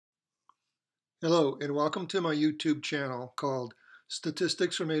Hello, and welcome to my YouTube channel called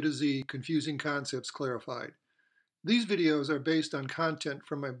Statistics from A to Z, Confusing Concepts Clarified. These videos are based on content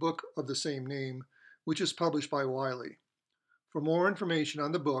from my book of the same name, which is published by Wiley. For more information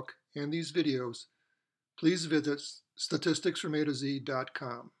on the book and these videos, please visit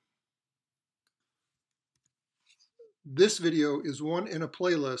statisticsfromatoz.com. This video is one in a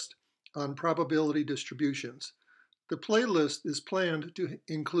playlist on probability distributions. The playlist is planned to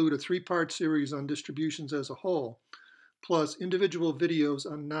include a three-part series on distributions as a whole, plus individual videos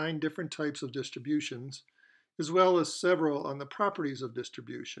on 9 different types of distributions, as well as several on the properties of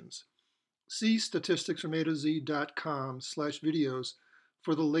distributions. See statisticsfromatoz.com/videos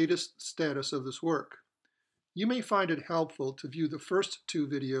for the latest status of this work. You may find it helpful to view the first 2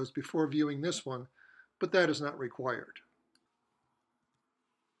 videos before viewing this one, but that is not required.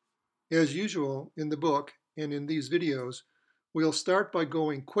 As usual in the book and in these videos, we'll start by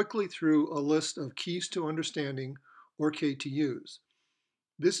going quickly through a list of keys to understanding, or KTUs.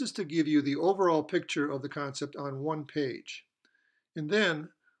 This is to give you the overall picture of the concept on one page. And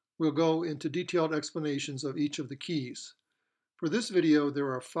then we'll go into detailed explanations of each of the keys. For this video,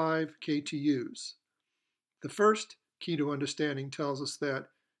 there are 5 KTUs. The first key to understanding tells us that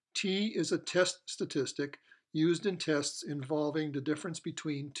T is a test statistic used in tests involving the difference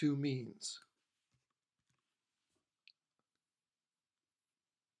between 2 means.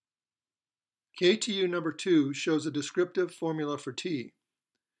 KTU number 2 shows a descriptive formula for T.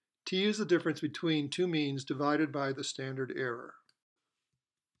 T is the difference between 2 means divided by the standard error.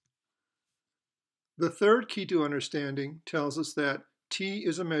 The third key to understanding tells us that T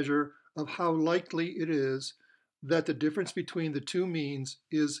is a measure of how likely it is that the difference between the 2 means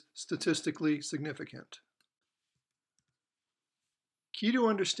is statistically significant. Key to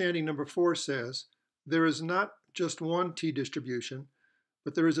understanding number 4 says there is not just one T distribution,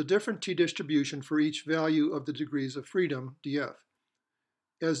 but there is a different T distribution for each value of the degrees of freedom, df.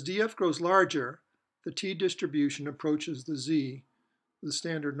 As df grows larger, the T distribution approaches the Z, the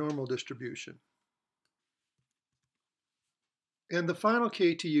standard normal distribution. And the final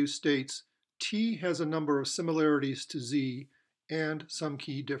KTU states T has a number of similarities to Z and some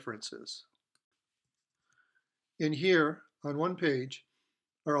key differences. And here, on one page,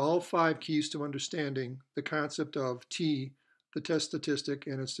 are all 5 keys to understanding the concept of T, the test statistic,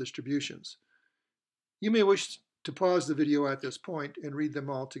 and its distributions. You may wish to pause the video at this point and read them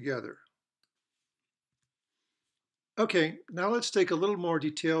all together. Okay, now let's take a little more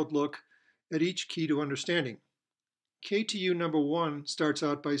detailed look at each key to understanding. KTU number 1 starts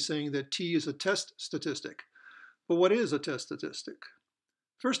out by saying that T is a test statistic. But what is a test statistic?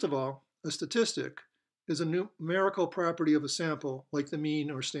 First of all, a statistic is a numerical property of a sample like the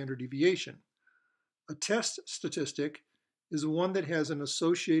mean or standard deviation. A test statistic is one that has an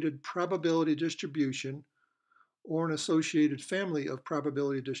associated probability distribution or an associated family of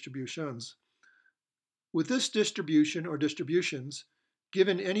probability distributions. With this distribution or distributions,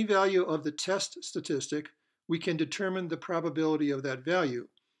 given any value of the test statistic, we can determine the probability of that value.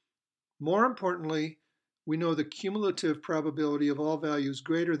 More importantly, we know the cumulative probability of all values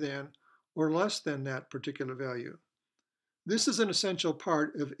greater than or less than that particular value. This is an essential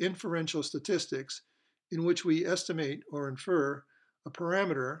part of inferential statistics, in which we estimate or infer a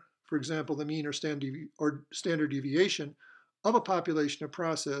parameter, for example, the mean or standard deviation of a population or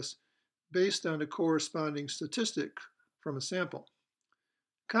process based on a corresponding statistic from a sample.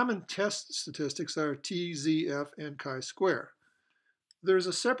 Common test statistics are T, Z, F, and chi-square. There is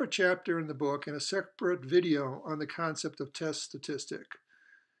a separate chapter in the book and a separate video on the concept of test statistic.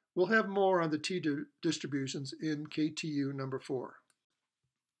 We'll have more on the T distributions in KTU number 4.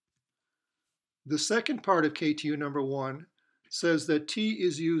 The second part of KTU number 1 says that T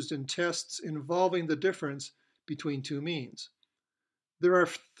is used in tests involving the difference between 2 means. There are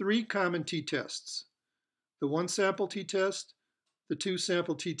 3 common t-tests: the one-sample t-test, the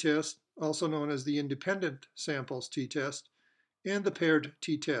two-sample t-test, also known as the independent samples t-test, and the paired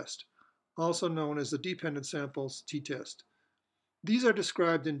t-test, also known as the dependent samples t-test. These are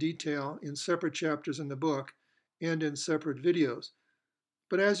described in detail in separate chapters in the book and in separate videos.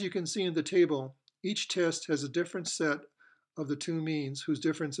 But as you can see in the table, each test has a different set of the 2 means whose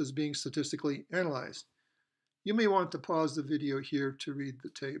difference is being statistically analyzed. You may want to pause the video here to read the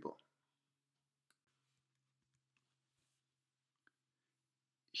table.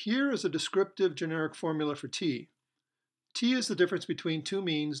 Here is a descriptive generic formula for T. T is the difference between 2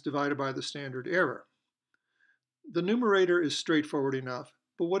 means divided by the standard error. The numerator is straightforward enough,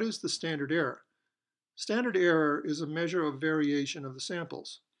 but what is the standard error? Standard error is a measure of variation of the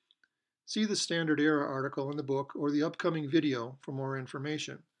samples. See the standard error article in the book or the upcoming video for more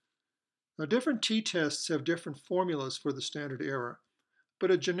information. Now, different t-tests have different formulas for the standard error,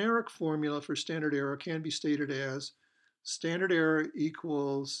 but a generic formula for standard error can be stated as standard error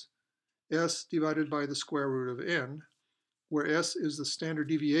equals s divided by the square root of n, where s is the standard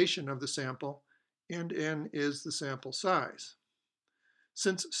deviation of the sample and n is the sample size.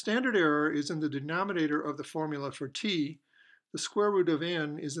 Since standard error is in the denominator of the formula for t, the square root of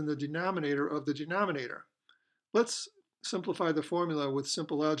n is in the denominator of the denominator. Let's simplify the formula with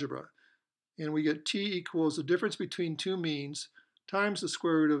simple algebra, and we get t equals the difference between two means times the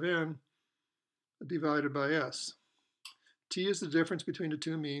square root of n divided by s. T is the difference between the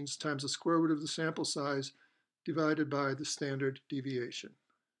two means times the square root of the sample size divided by the standard deviation.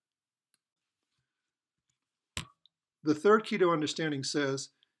 The third key to understanding says,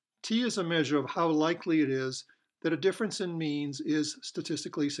 T is a measure of how likely it is that a difference in means is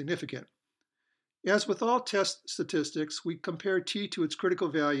statistically significant. As with all test statistics, we compare T to its critical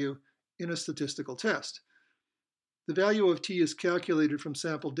value in a statistical test. The value of T is calculated from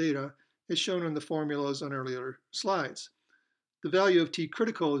sample data, as shown in the formulas on earlier slides. The value of T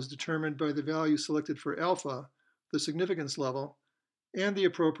critical is determined by the value selected for alpha, the significance level, and the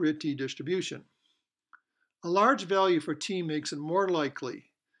appropriate T distribution. A large value for T makes it more likely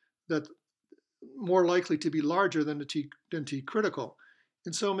to be larger than T critical,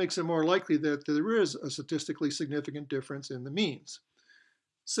 and so makes it more likely that there is a statistically significant difference in the means.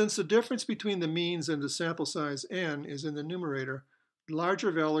 Since the difference between the means and the sample size n is in the numerator,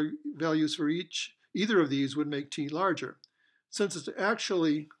 larger values for either of these would make T larger. Since it's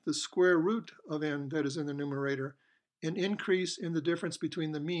actually the square root of n that is in the numerator, an increase in the difference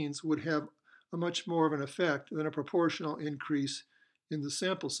between the means would have a much more of an effect than a proportional increase in the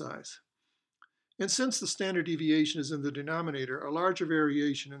sample size. And since the standard deviation is in the denominator, a larger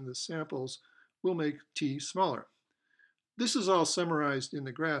variation in the samples will make T smaller. This is all summarized in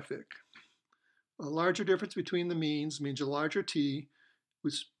the graphic. A larger difference between the means means a larger T,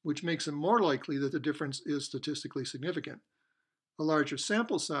 which makes it more likely that the difference is statistically significant. A larger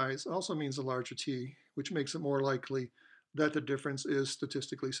sample size also means a larger T, which makes it more likely that the difference is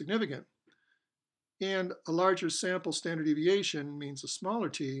statistically significant. And a larger sample standard deviation means a smaller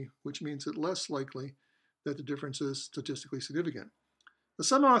t, which means it less likely that the difference is statistically significant. Now,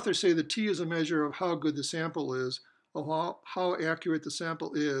 some authors say that t is a measure of how good the sample is, or how accurate the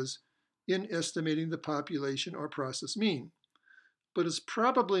sample is in estimating the population or process mean. But it's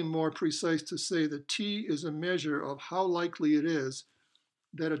probably more precise to say that t is a measure of how likely it is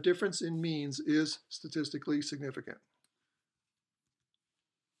that a difference in means is statistically significant.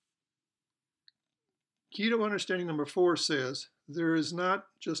 Key to understanding number 4 says there is not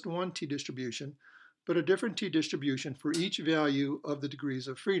just one t distribution, but a different t distribution for each value of the degrees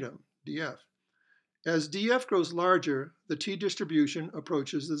of freedom, df. As df grows larger, the t distribution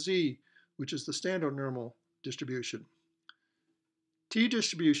approaches the z, which is the standard normal distribution. T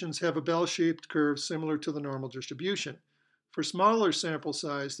distributions have a bell-shaped curve similar to the normal distribution. For smaller sample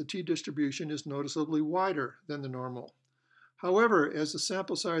size, the t distribution is noticeably wider than the normal. However, as the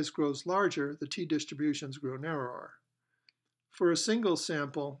sample size grows larger, the t distributions grow narrower. For a single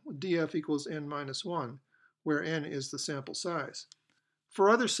sample, df equals n minus 1, where n is the sample size. For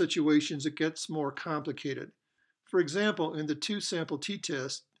other situations, it gets more complicated. For example, in the two-sample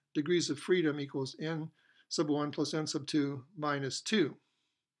t-test, degrees of freedom equals n sub 1 plus n sub 2 minus 2.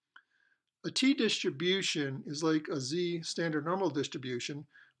 A t distribution is like a z standard normal distribution,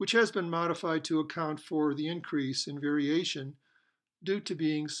 which has been modified to account for the increase in variation due to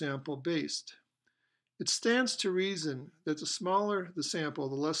being sample-based. It stands to reason that the smaller the sample,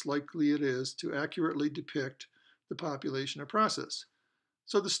 the less likely it is to accurately depict the population or process.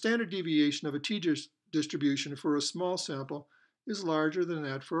 So the standard deviation of a t distribution for a small sample is larger than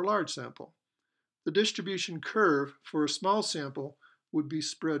that for a large sample. The distribution curve for a small sample would be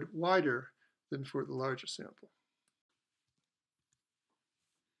spread wider than for the larger sample.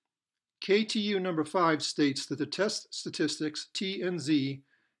 KTU number 5 states that the test statistics T and Z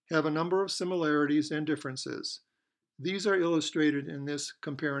have a number of similarities and differences. These are illustrated in this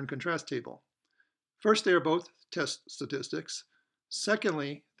compare and contrast table. First, they are both test statistics.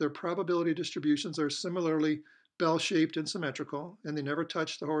 Secondly, their probability distributions are similarly bell-shaped and symmetrical, and they never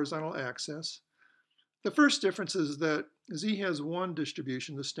touch the horizontal axis. The first difference is that Z has one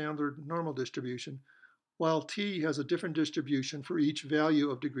distribution, the standard normal distribution, while T has a different distribution for each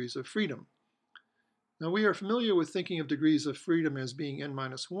value of degrees of freedom. Now, we are familiar with thinking of degrees of freedom as being n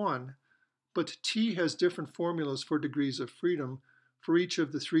minus 1, but T has different formulas for degrees of freedom for each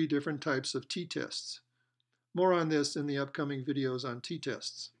of the 3 different types of t-tests. More on this in the upcoming videos on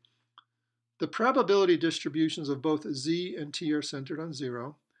t-tests. The probability distributions of both Z and T are centered on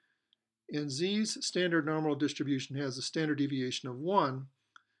 0, and Z's standard normal distribution has a standard deviation of 1,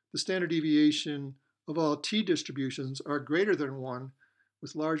 the standard deviation of all t distributions are greater than 1,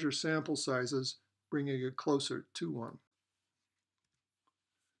 with larger sample sizes bringing it closer to 1.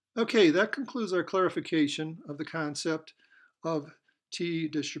 Okay, that concludes our clarification of the concept of t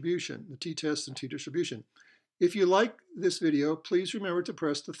distribution, the t-test and t-distribution. If you like this video, please remember to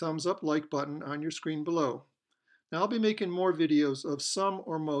press the thumbs up like button on your screen below. Now I'll be making more videos of some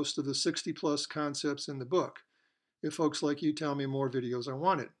or most of the 60 plus concepts in the book, if folks like you tell me more videos are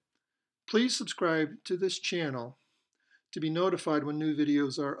wanted. Please subscribe to this channel to be notified when new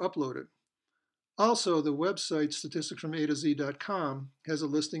videos are uploaded. Also, the website statisticsfromatoz.com has a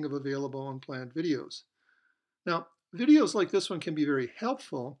listing of available and planned videos. Now, videos like this one can be very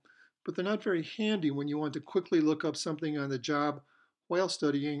helpful, but they're not very handy when you want to quickly look up something on the job while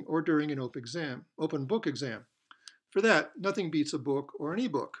studying or during an open book exam. For that, nothing beats a book or an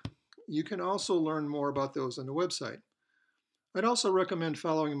ebook. You can also learn more about those on the website. I'd also recommend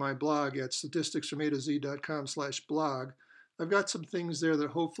following my blog at statisticsfromatoz.com/blog. I've got some things there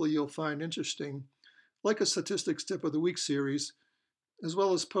that hopefully you'll find interesting, like a Statistics Tip of the Week series, as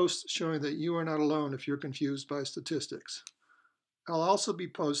well as posts showing that you are not alone if you're confused by statistics. I'll also be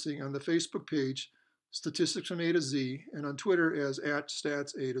posting on the Facebook page, Statistics from A to Z, and on Twitter as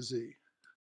 @StatsA to Z.